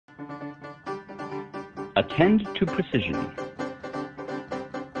Attend to precision.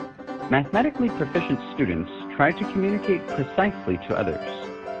 Mathematically proficient students try to communicate precisely to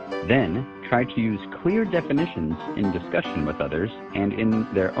others, then try to use clear definitions in discussion with others and in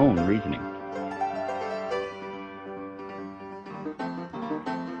their own reasoning.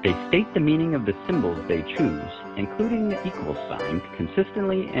 They state the meaning of the symbols they choose, including the equal sign,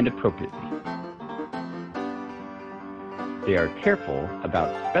 consistently and appropriately. They are careful about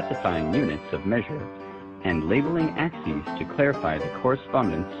specifying units of measure and labeling axes to clarify the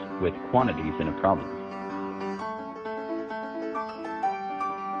correspondence with quantities in a problem.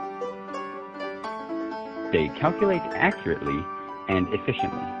 They calculate accurately and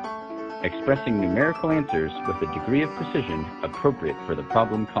efficiently, expressing numerical answers with a degree of precision appropriate for the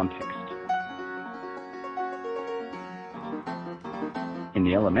problem context. In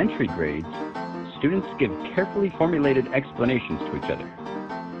the elementary grades, students give carefully formulated explanations to each other.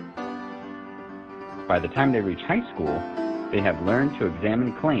 By the time they reach high school, they have learned to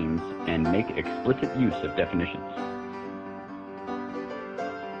examine claims and make explicit use of definitions.